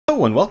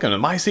Hello and welcome to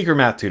My Secret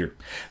Math Tutor. In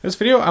this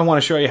video I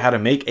want to show you how to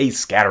make a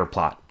scatter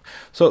plot.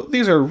 So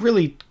these are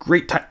really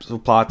great types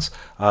of plots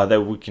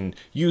that we can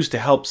use to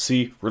help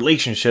see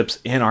relationships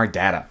in our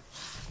data.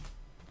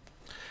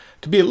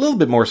 To be a little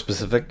bit more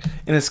specific,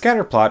 in a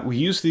scatter plot we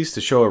use these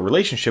to show a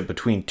relationship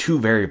between two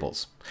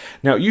variables.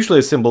 Now usually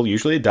a symbol,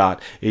 usually a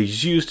dot,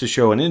 is used to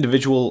show an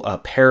individual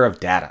pair of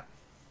data.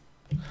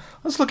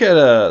 Let's look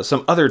at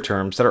some other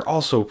terms that are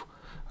also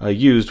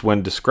used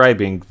when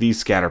describing these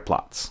scatter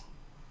plots.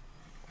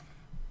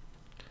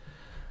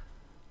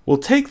 We'll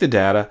take the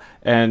data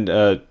and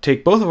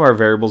take both of our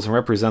variables and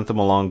represent them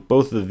along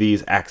both of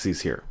these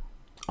axes here.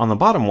 On the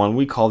bottom one,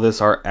 we call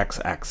this our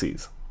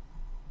x-axis.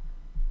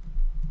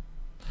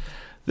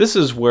 This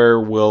is where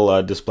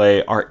we'll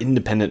display our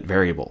independent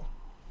variable.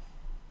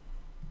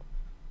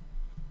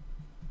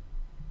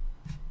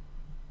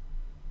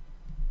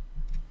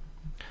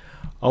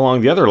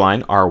 Along the other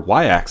line, our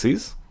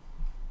y-axis,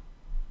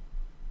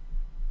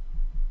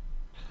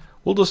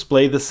 we'll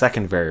display the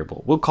second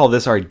variable. We'll call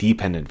this our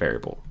dependent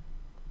variable.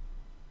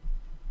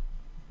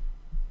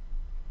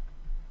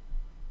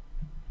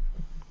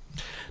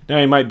 Now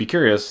you might be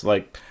curious,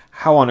 like,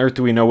 how on earth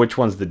do we know which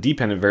one's the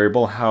dependent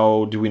variable?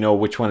 How do we know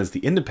which one is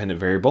the independent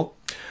variable?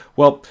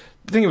 Well,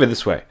 think of it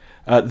this way.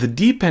 The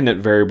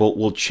dependent variable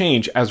will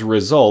change as a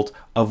result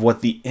of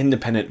what the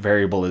independent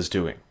variable is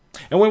doing.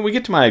 And when we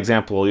get to my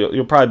example,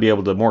 you'll probably be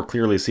able to more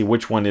clearly see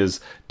which one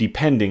is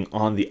depending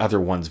on the other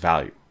one's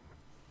value.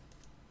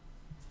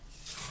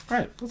 All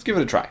right, let's give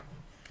it a try.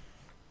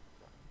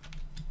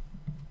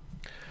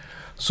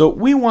 So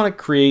we want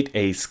to create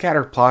a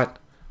scatter plot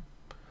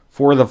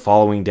for the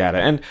following data.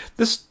 And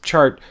this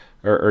chart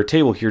or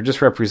table here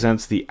just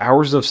represents the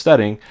hours of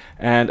studying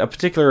and a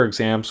particular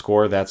exam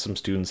score that some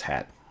students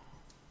had.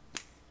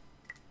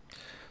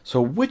 So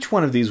which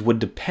one of these would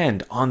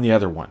depend on the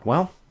other one?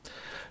 Well,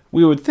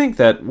 we would think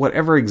that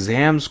whatever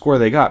exam score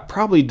they got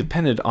probably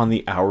depended on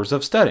the hours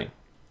of studying.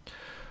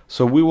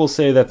 So we will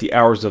say that the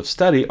hours of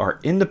study are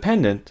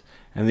independent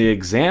and the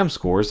exam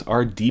scores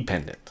are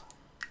dependent.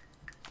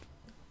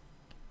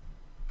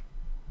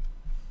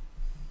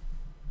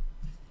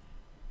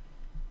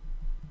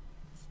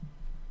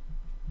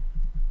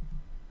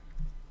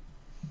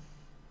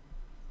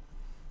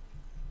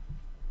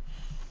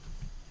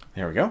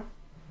 There we go.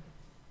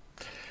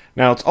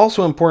 Now it's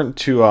also important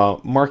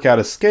to mark out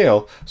a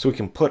scale so we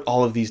can put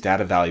all of these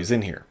data values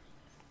in here.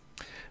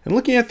 And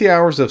looking at the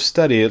hours of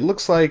study, it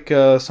looks like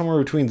somewhere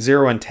between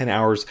 0 and 10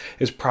 hours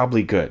is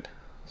probably good.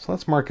 So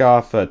let's mark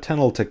off 10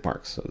 little tick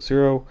marks. So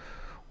 0,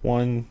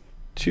 1,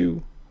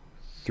 2,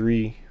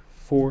 3,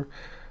 4,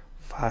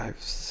 5,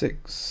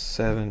 6,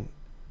 7,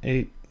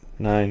 8,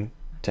 9,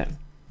 10.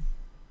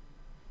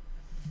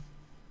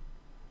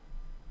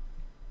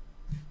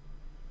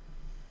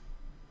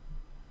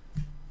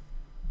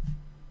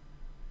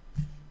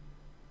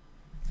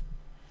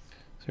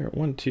 Zero,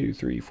 1, 2,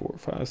 3, 4,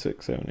 5,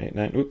 6, 7, 8,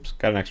 9. Oops,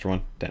 got an extra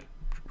one. 10.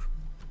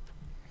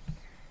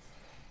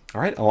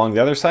 All right, along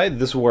the other side,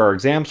 this is where our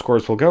exam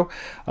scores will go.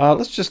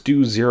 Let's just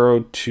do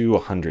 0 to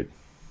 100.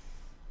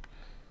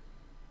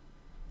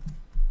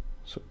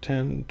 So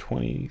 10,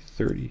 20,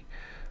 30,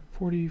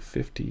 40,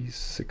 50,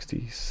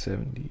 60,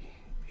 70,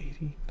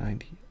 80,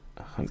 90,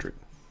 100.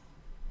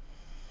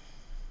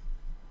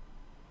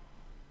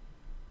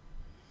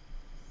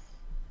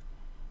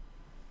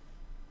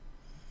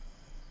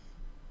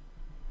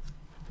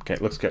 Okay,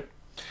 looks good.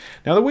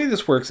 Now the way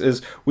this works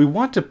is we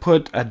want to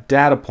put a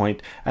data point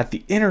at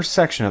the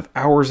intersection of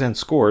hours and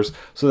scores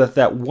so that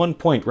that one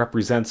point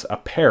represents a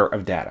pair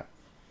of data.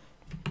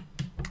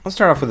 Let's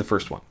start off with the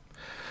first one.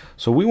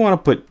 So we want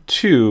to put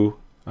two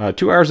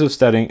hours of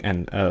studying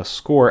and a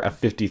score of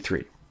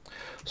 53.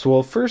 So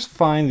we'll first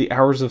find the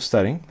hours of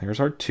studying. There's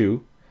our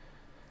 2.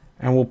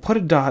 And we'll put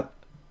a dot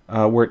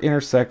where it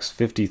intersects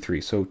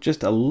 53. So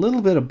just a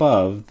little bit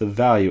above the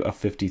value of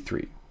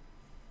 53.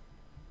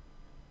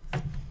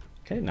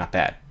 Okay, not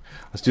bad.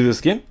 Let's do this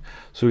again.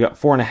 So we got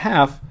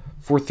 4.5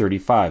 for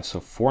 35. So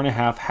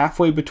 4.5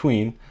 halfway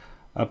between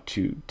up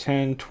to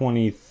 10,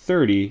 20,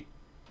 30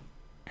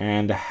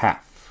 and a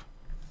half.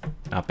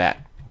 Not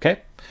bad.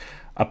 Okay.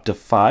 Up to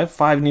 5.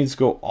 5 needs to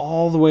go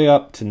all the way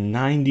up to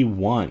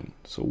 91.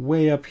 So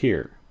way up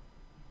here.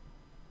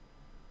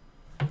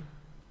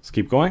 Let's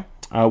keep going.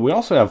 We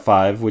also have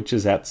 5, which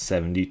is at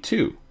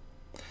 72.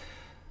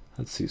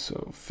 Let's see.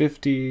 So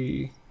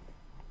 50,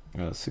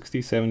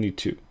 60,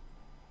 72.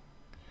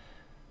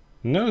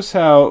 Notice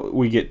how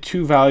we get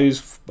two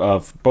values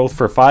of both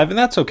for 5, and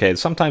that's okay.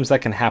 Sometimes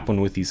that can happen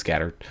with these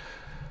scattered.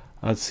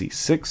 Let's see,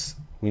 6,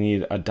 we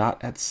need a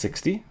dot at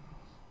 60.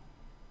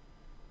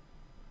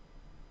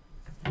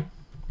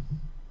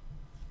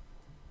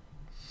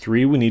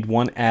 Three, we need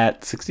one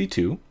at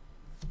 62.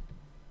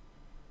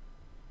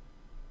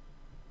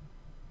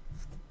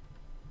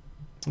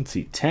 Let's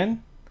see,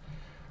 10.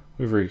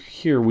 Over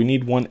here, we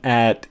need one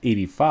at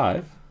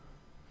 85.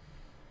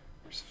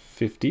 There's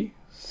 50.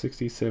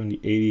 60, 70,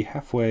 80,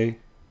 halfway,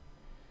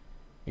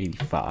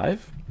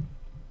 85.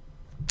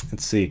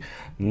 Let's see,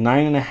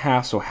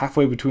 9.5, so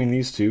halfway between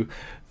these two.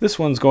 This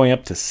one's going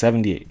up to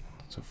 78.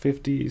 So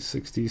 50,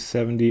 60,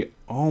 70,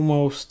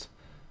 almost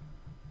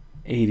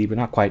 80, but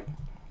not quite.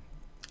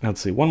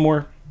 Let's see, one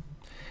more.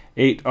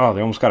 8. Oh,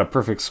 they almost got a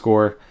perfect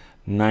score.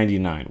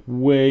 99,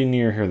 way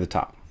near here at the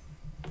top.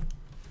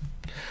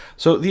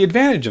 So the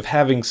advantage of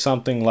having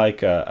something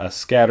like a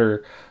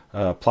scatter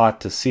plot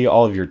to see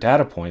all of your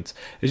data points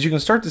is you can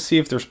start to see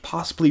if there's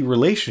possibly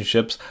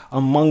relationships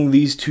among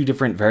these two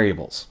different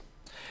variables.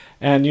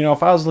 And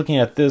if I was looking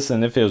at this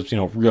and if it was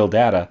real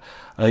data,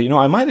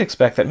 I might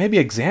expect that maybe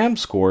exam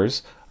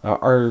scores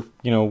are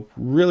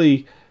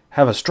really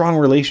have a strong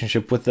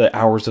relationship with the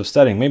hours of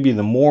studying. Maybe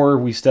the more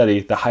we study,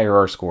 the higher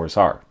our scores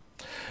are.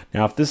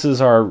 Now, if this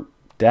is our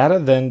data,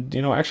 then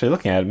actually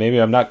looking at it, maybe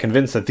I'm not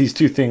convinced that these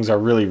two things are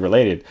really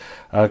related,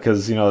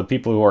 because the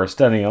people who are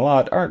studying a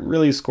lot aren't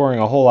really scoring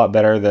a whole lot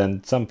better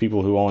than some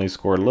people who only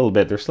scored a little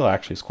bit. They're still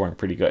actually scoring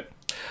pretty good.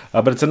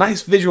 But it's a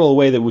nice visual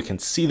way that we can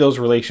see those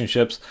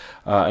relationships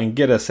and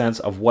get a sense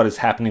of what is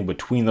happening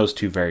between those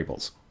two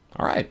variables.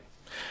 All right.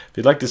 If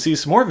you'd like to see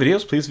some more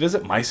videos, please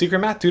visit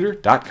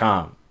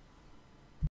mysecretmathtutor.com.